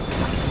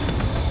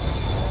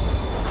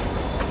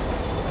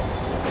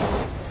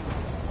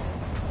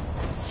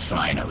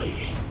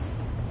 Finally.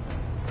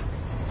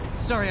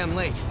 Sorry I'm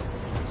late.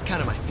 It's kind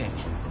of my thing.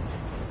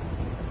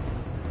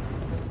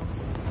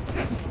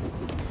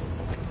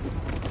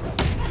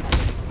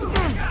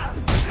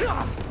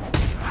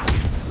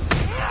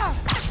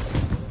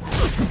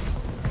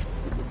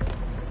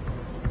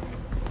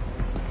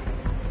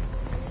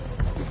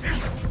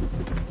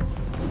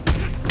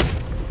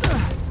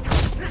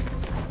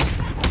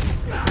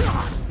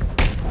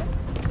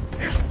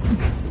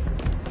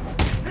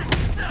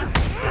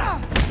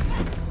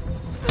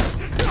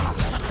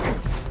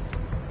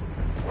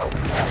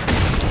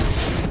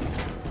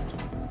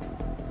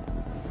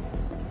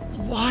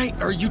 Why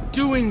are you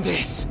doing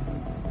this?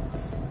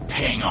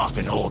 Paying off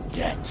an old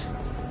debt.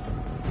 I'm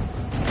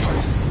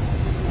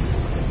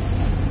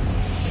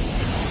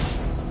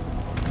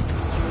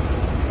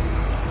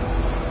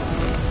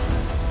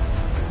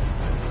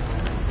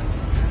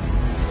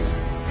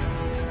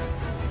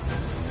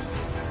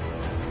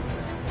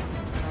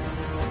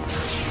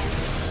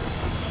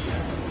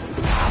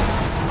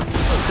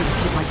gonna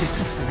keep my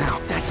distance for now.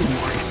 That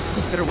didn't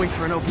work. Better wait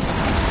for an opening.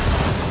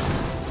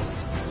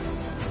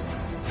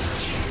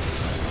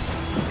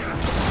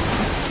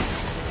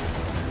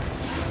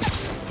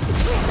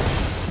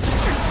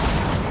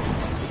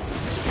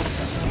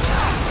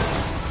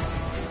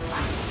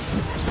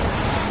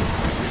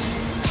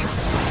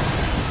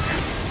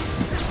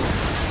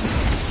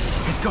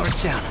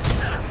 Guards down.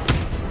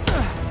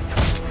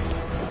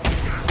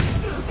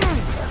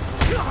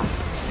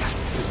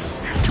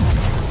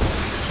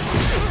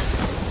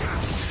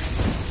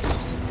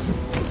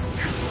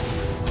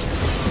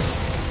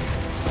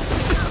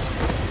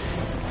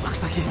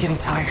 Looks like he's getting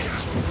tired.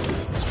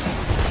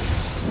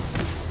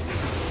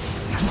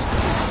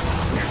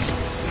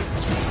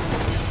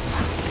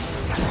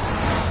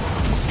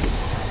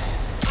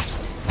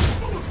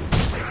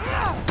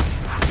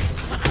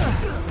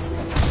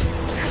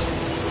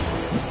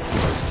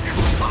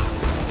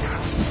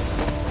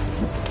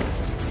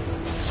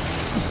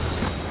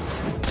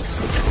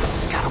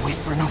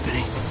 For an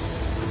opening.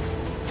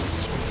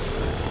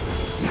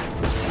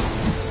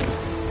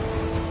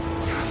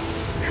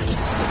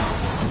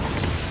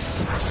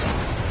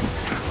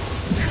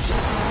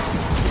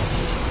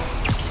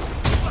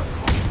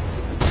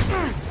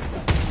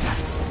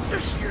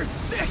 You're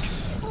sick.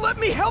 Let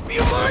me help you,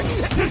 Martin.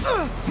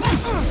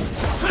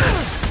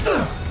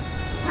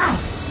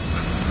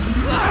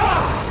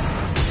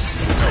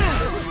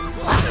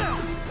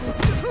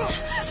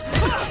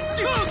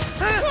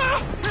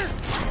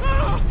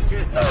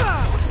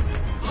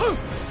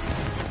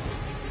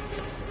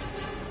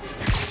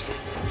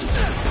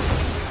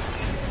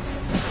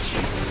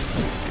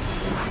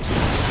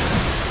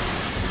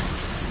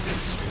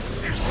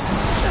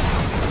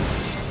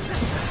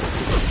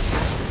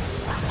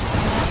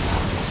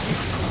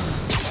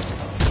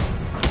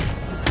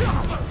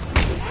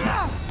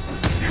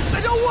 I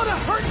don't want to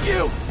hurt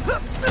you!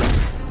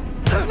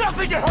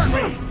 Nothing can hurt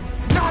me!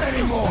 Not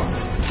anymore!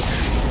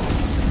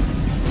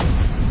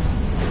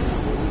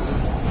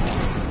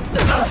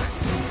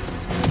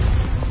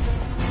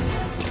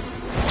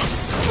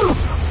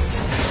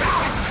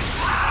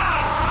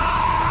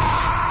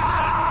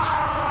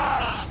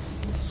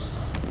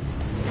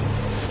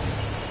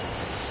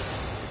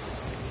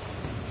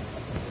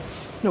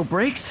 No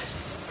brakes?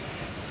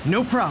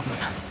 No problem.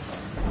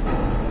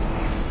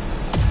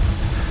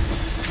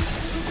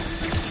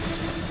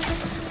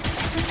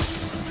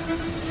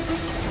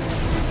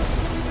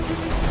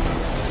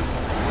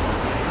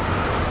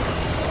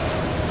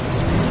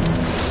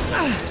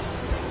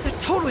 That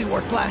totally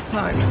worked last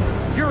time.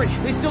 Yuri,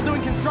 they still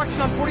doing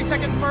construction on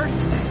 42nd and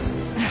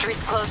 1st?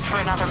 Street's closed for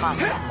another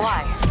month.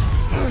 Why?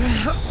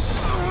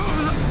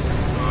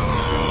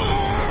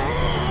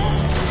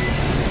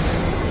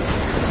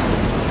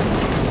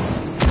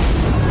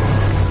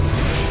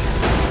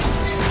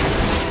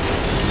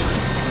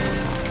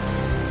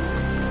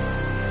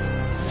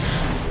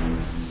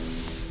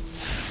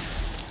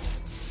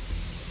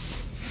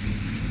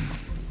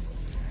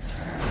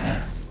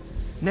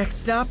 Next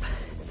stop,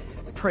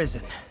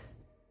 prison.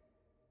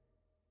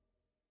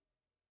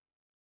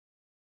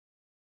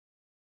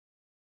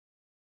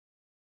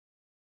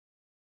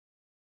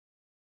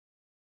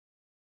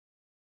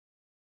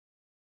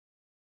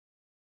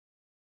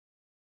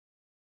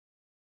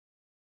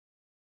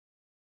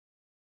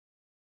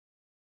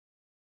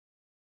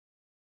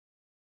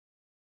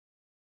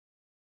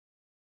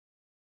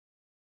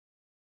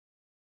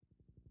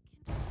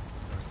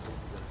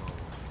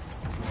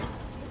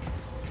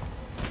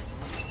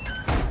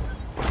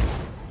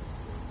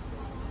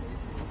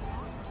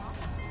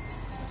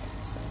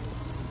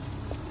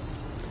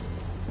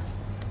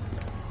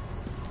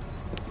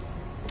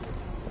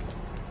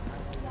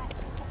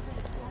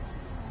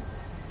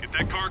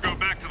 That cargo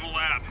back to the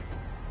lab.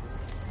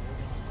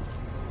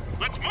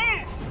 Let's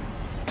move!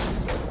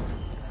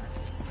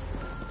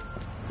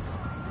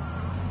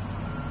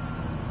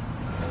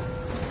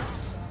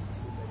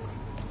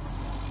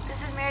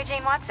 This is Mary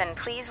Jane Watson.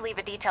 Please leave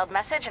a detailed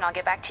message and I'll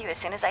get back to you as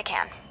soon as I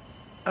can.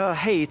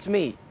 Hey, it's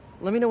me.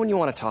 Let me know when you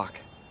want to talk.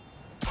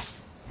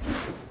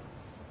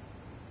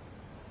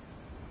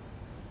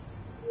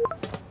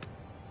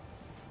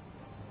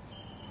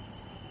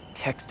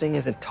 Texting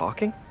isn't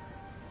talking?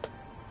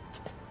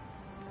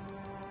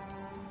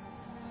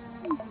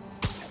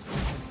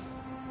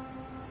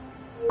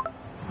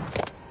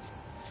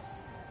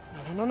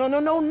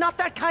 No, not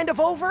that kind of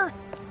over!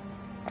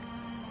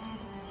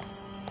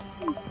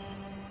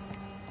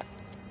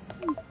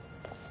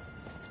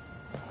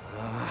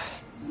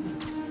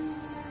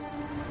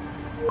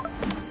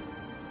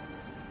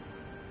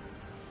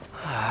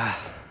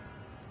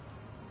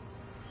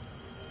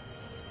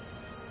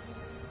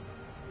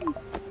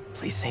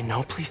 Please say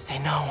no, please say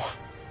no.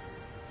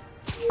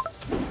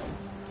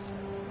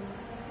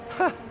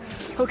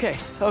 Okay.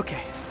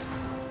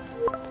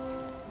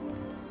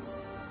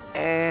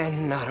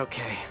 And not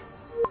okay.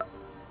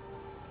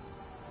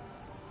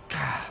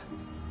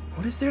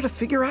 What is there to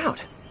figure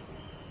out?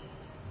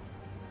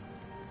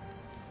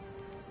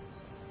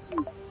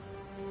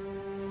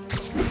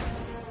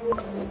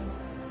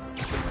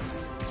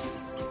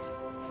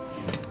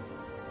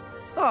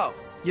 Oh,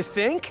 you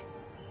think?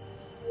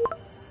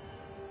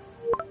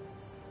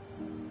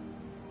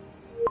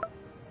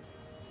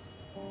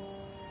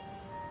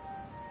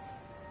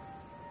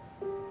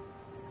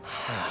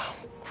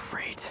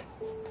 Great.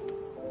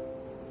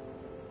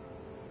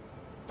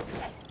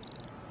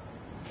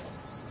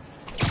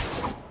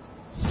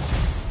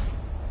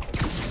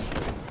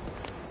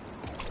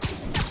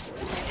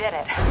 You did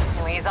it.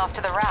 Lee's off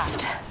to the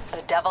raft.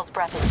 The Devil's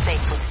Breath is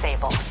safe with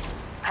Sable.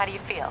 How do you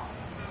feel?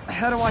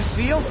 How do I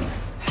feel?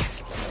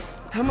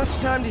 How much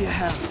time do you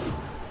have?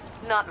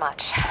 Not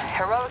much.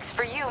 Heroics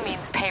for you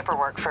means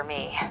paperwork for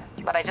me.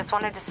 But I just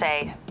wanted to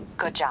say,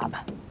 good job.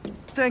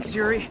 Thanks,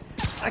 Yuri.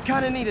 I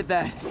kinda needed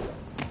that.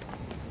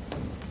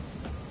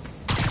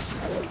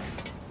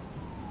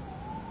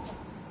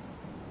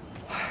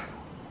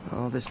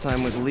 All this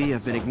time with Lee,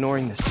 I've been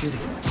ignoring the city.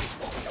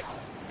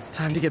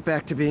 Time to get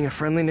back to being a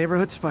friendly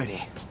neighborhood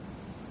Spidey.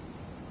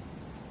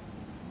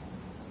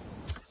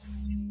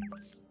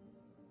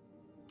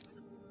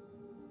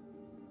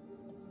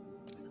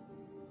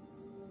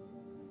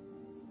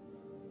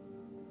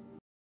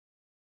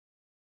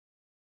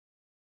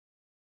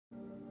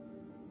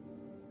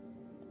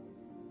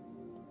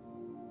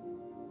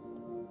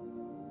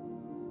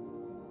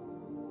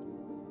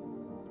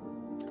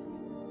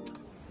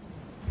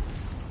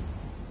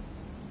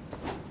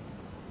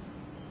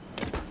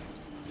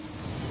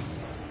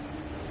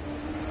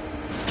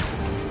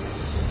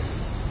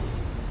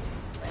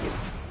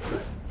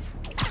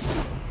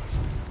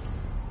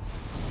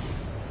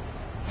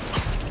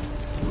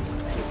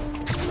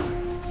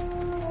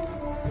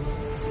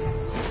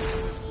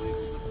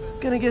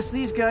 Gonna guess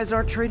these guys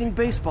aren't trading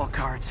baseball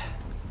cards.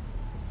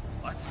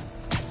 What?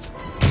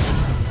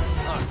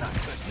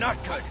 Oh,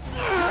 not good.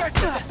 You guys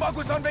thought the bug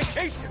was on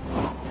vacation.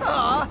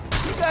 Aw,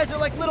 you guys are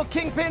like little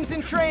kingpins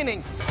in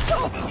training.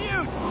 So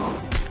cute!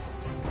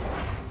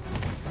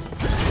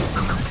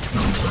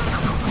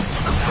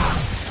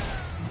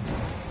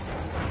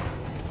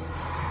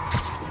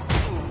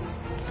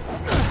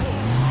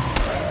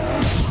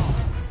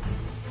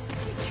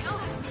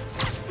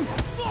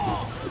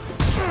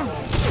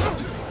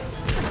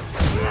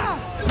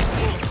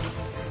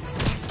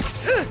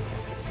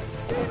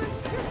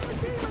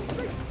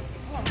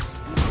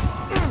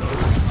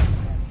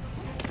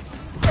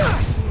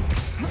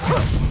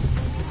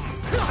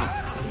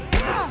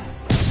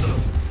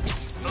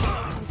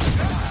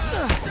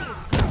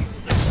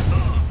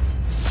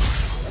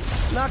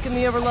 Knocking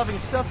the ever-loving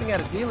stuffing out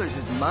of dealers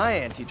is my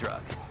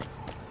anti-drug.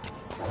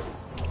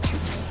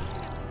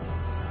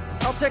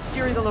 I'll text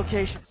Yuri the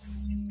location.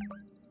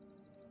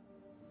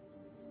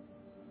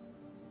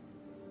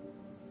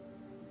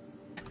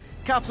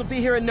 Cops will be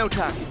here in no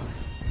time.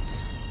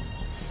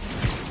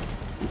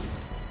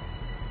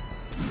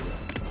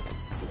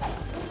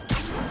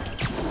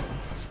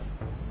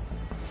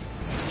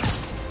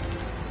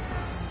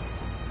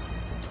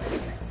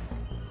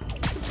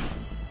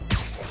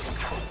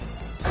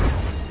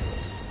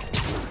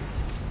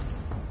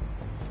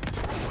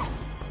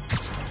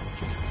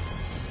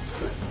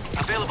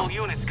 Available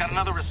units got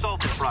another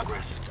assault in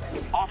progress.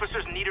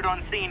 Officers needed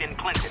on scene in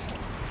Clinton.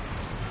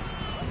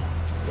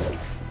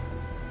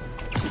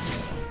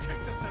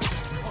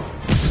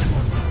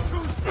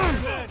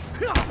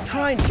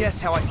 Try and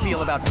guess how I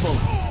feel about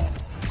bullets.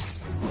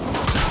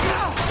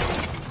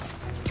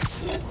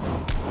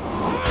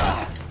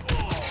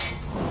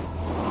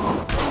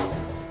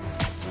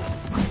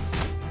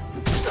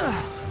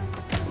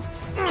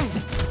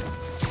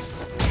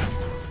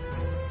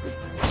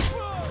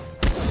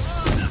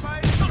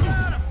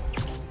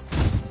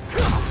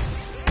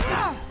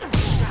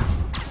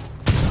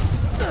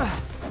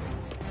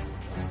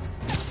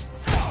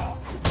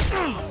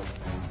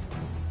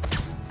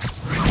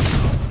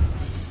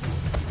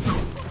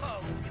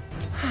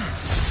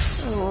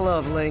 I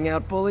love laying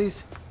out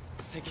bullies.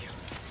 Thank you.